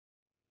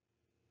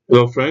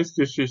Hello friends,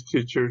 this is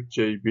teacher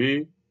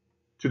JB.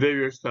 Today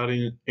we are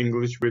studying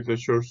English with a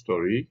short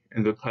story,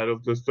 and the title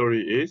of the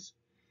story is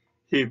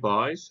He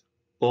Buys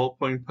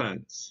Ballpoint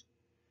Pens.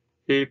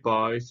 He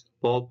buys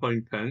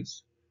ballpoint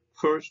pens.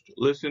 First,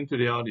 listen to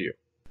the audio.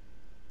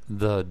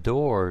 The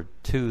door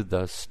to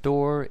the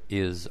store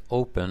is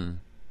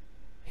open.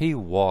 He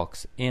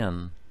walks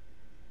in.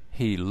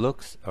 He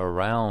looks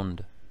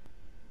around.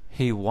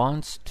 He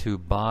wants to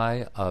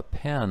buy a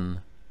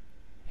pen.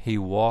 He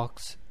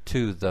walks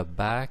to the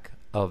back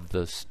of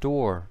the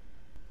store.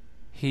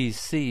 He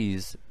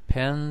sees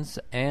pens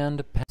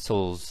and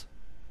pencils.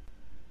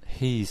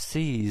 He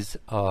sees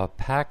a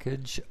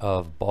package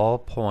of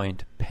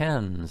ballpoint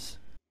pens.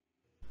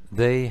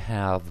 They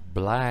have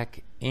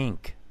black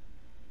ink.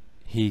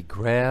 He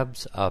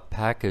grabs a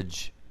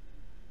package.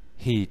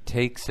 He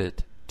takes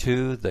it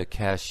to the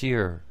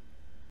cashier.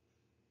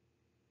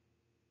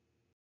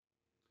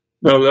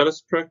 Now let us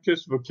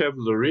practice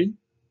vocabulary.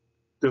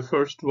 The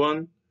first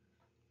one,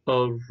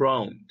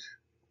 around.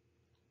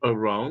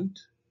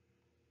 Around.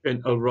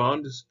 And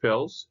around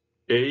spells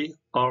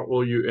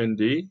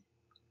A-R-O-U-N-D,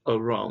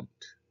 around.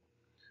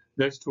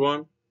 Next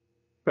one,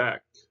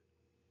 back.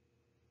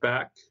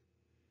 Back.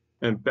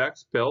 And back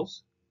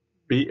spells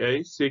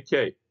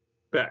B-A-C-K,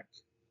 back.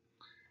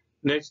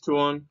 Next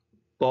one,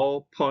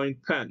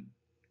 ballpoint pen.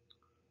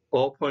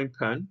 Ballpoint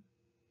pen.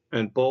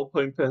 And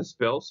ballpoint pen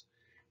spells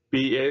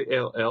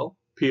B-A-L-L-P-O-I-N-T,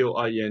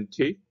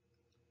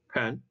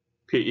 pen,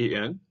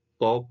 P-E-N,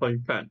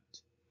 ballpoint pen.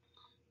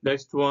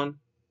 Next one,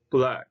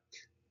 black.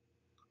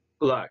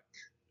 Black.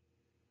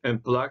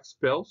 And black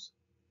spells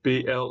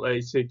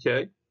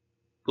B-L-A-C-K,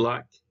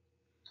 black.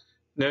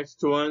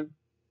 Next one,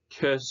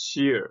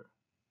 cashier.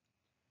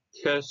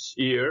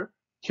 Cashier.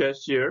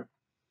 Cashier.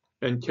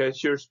 And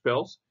cashier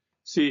spells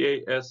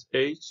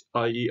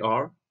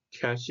C-A-S-H-I-E-R,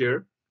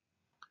 cashier.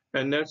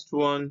 And next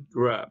one,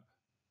 grab.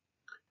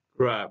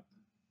 Grab.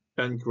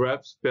 And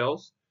grab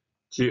spells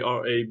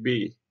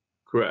G-R-A-B,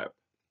 grab.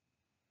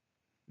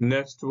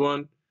 Next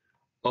one,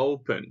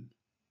 open.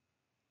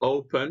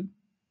 Open.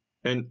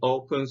 And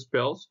open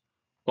spells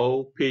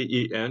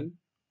O-P-E-N,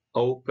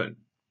 open.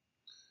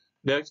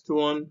 Next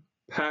one,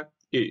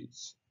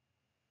 package.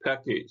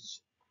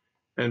 Package.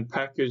 And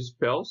package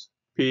spells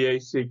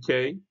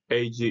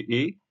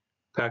P-A-C-K-A-G-E,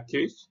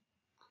 package.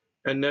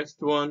 And next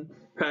one,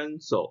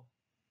 pencil.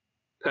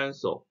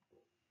 Pencil.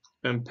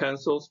 And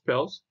pencil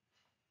spells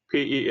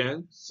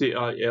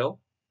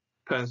P-E-N-C-I-L,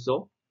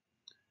 pencil.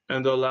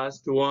 And the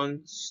last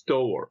one,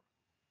 store.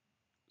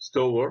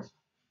 Store.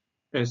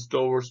 And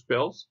store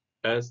spells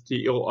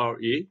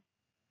S-T-O-R-E,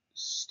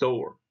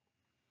 store.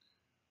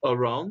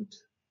 Around,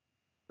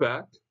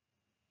 back,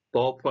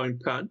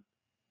 ballpoint pen,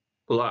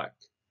 black,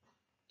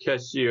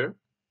 cashier,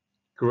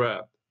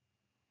 grab,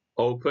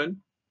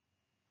 open,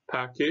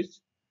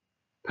 package,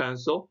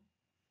 pencil,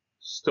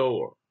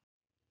 store.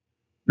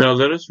 Now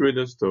let us read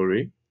the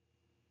story.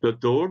 The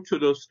door to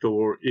the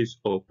store is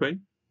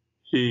open.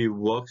 He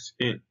walks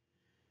in.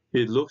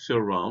 He looks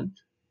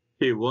around.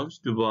 He wants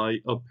to buy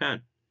a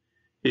pen.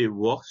 He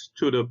walks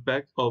to the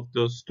back of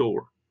the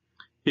store.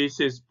 He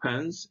sees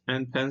pens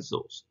and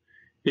pencils.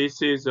 He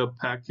sees a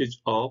package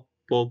of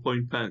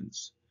ballpoint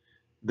pens.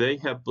 They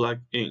have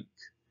black ink.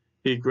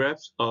 He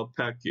grabs a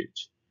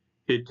package.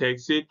 He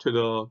takes it to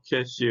the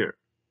cashier.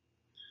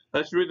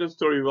 Let's read the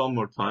story one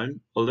more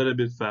time, a little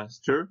bit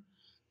faster.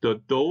 The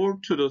door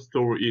to the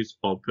store is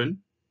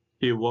open.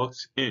 He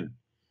walks in.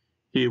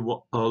 He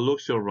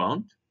looks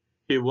around.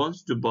 He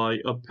wants to buy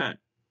a pen.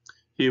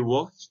 He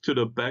walks to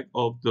the back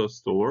of the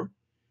store.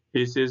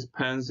 He sees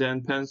pens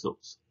and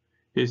pencils.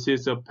 He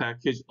sees a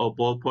package of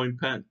ballpoint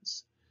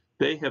pens.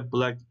 They have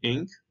black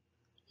ink.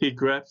 He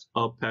grabs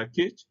a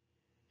package.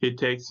 He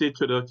takes it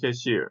to the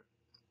cashier.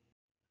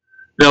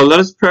 Now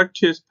let's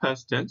practice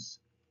past tense.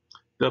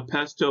 The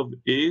past of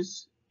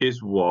is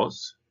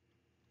was.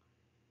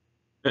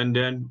 And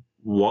then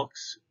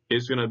walks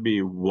is going to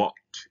be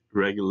walked,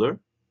 regular.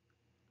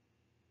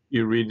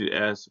 You read it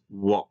as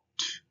walked.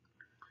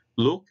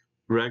 Look,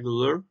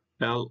 regular,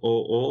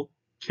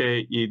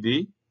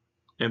 L-O-O-K-E-D,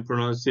 and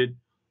pronounce it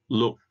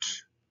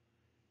looked.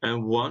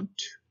 And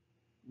want,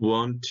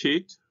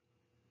 wanted,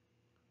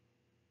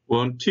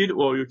 wanted,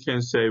 or you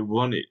can say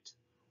wanted,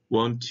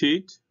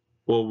 wanted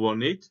or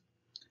wanted.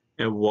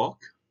 And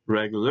walk,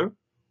 regular,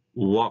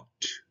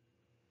 walked,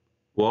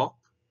 walk,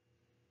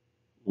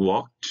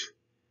 walked.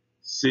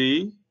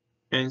 See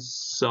and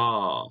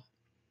saw,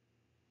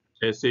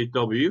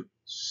 S-A-W,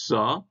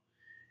 saw,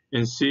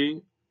 and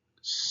see,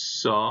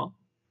 saw,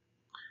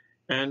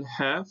 and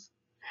have,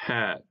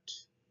 had,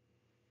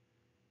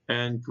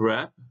 and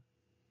grab,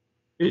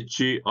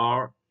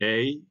 G-R-A-B-E-D,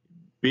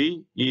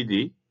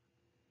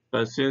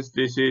 but since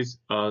this is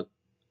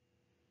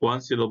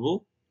one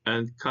syllable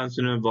and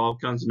consonant, vowel,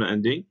 consonant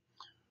ending,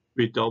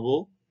 we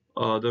double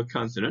the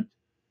consonant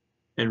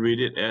and read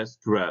it as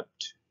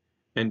grabbed,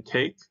 and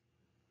take,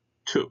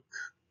 took.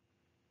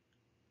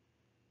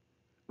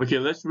 Okay,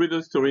 let's read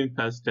the story in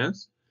past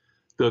tense.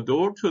 The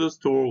door to the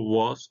store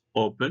was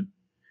open.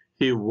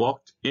 He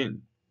walked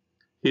in.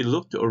 He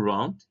looked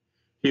around.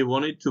 He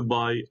wanted to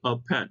buy a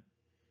pen.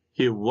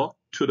 He walked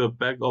to the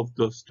back of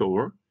the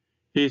store.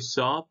 He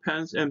saw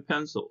pens and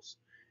pencils.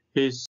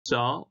 He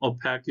saw a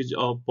package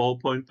of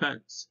ballpoint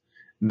pens.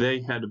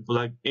 They had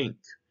black ink.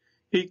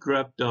 He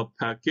grabbed the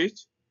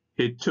package.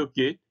 He took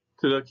it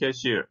to the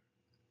cashier.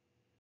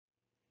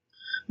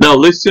 Now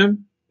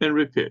listen and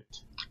repeat.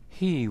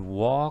 He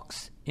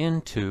walks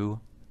into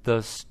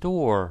the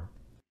store.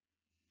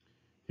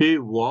 He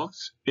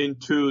walks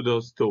into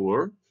the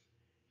store.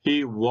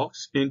 He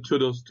walks into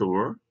the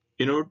store.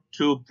 In order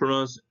to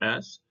pronounce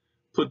S,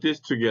 put this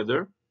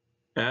together.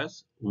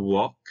 S,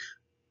 walk.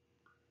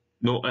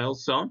 No L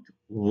sound.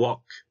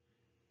 Walk.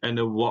 And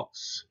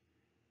walks.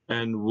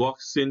 And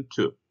walks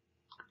into.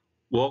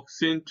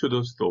 Walks into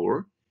the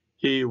store.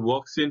 He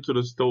walks into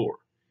the store.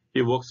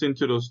 He walks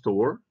into the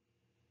store.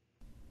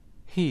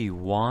 He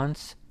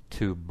wants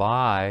to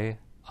buy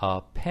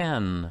a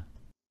pen.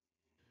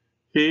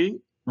 He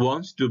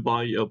wants to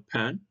buy a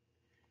pen.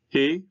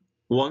 He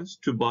wants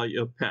to buy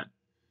a pen.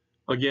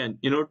 Again,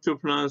 in order to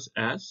pronounce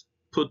S,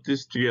 put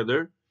this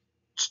together.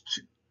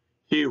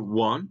 He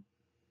wants.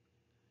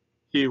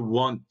 He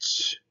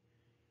wants.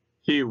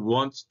 He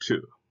wants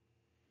to.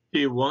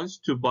 He wants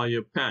to buy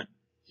a pen.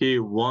 He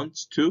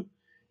wants to.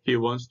 He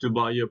wants to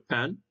buy a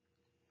pen.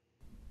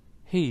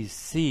 He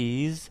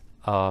sees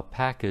a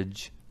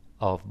package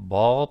of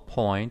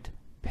ballpoint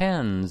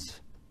pens.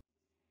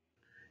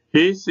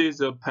 He sees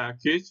a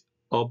package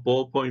of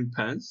ballpoint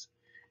pens.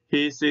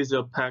 He sees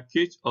a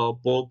package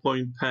of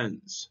ballpoint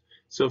pens.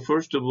 So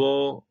first of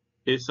all,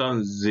 it's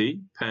on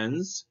Z,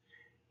 pens.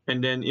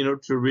 And then in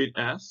order to read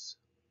S,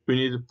 we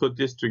need to put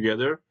this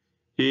together.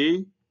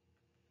 He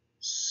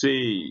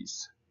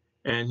sees.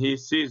 And he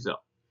sees a.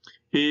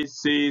 He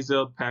sees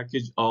a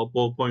package of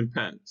ballpoint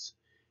pens.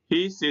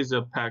 He sees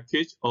a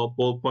package of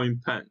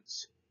ballpoint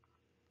pens.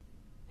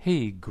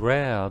 He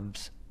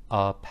grabs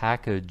a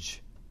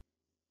package.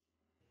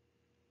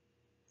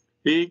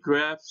 He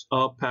grabs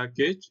a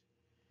package.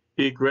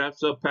 He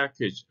grabs a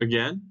package.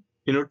 Again,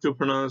 in order to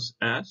pronounce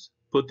S,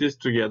 put this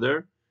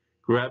together.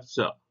 Grabs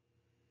a.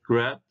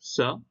 Grabs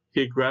a.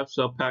 He grabs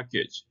a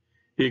package.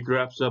 He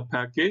grabs a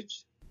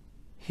package.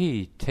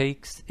 He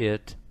takes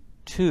it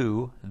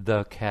to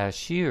the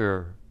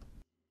cashier.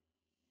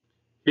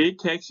 He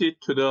takes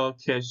it to the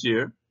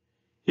cashier.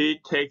 He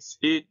takes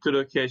it to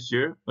the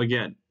cashier.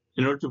 Again,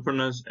 in order to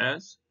pronounce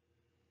S,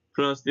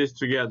 pronounce this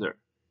together.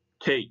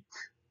 Take.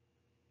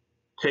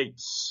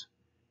 Takes.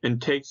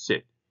 And takes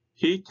it.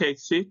 He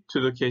takes it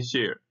to the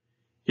cashier.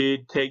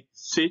 He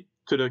takes it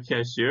to the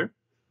cashier.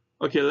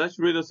 Okay, let's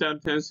read the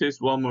sentences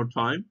one more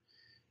time.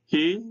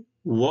 He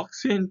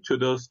walks into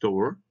the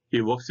store.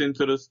 He walks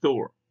into the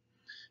store.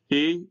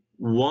 He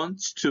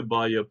wants to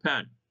buy a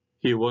pen.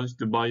 He wants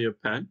to buy a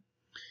pen.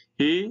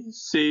 He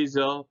sees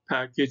a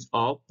package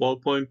of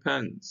ballpoint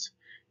pens.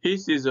 He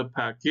sees a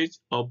package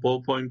of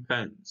ballpoint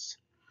pens.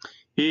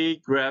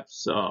 He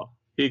grabs a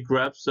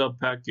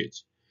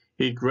package.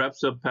 He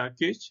grabs a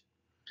package.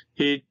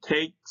 He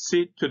takes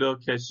it to the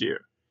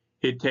cashier.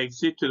 He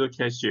takes it to the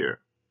cashier.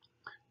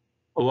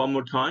 One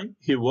more time.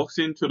 He walks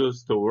into the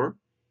store.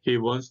 He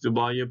wants to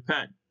buy a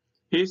pen.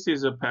 He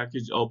sees a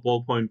package of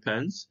ballpoint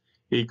pens.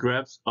 He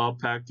grabs a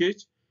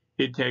package.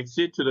 He takes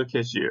it to the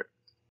cashier.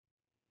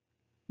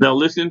 Now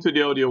listen to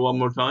the audio one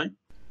more time.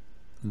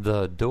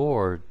 The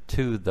door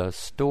to the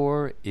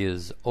store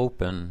is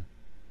open.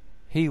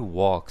 He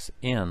walks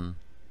in.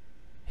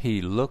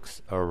 He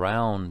looks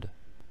around.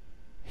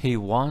 He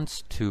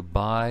wants to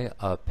buy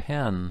a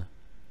pen.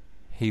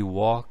 He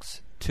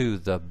walks to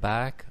the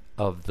back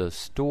of the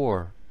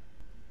store.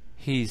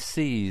 He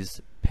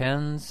sees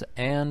pens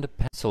and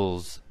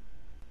pencils.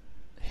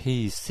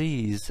 He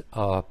sees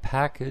a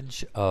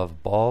package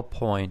of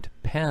ballpoint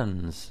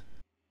pens.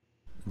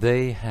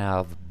 They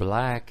have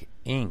black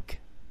ink.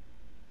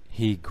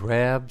 He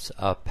grabs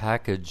a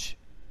package.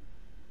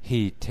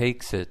 He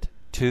takes it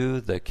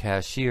to the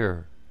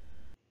cashier.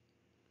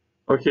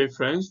 Okay,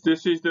 friends,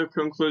 this is the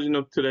conclusion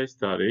of today's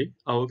study.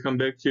 I will come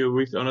back to you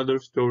with another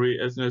story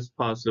as soon as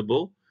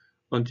possible.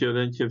 Until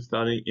then, keep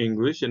studying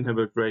English and have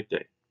a great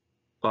day.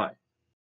 Bye.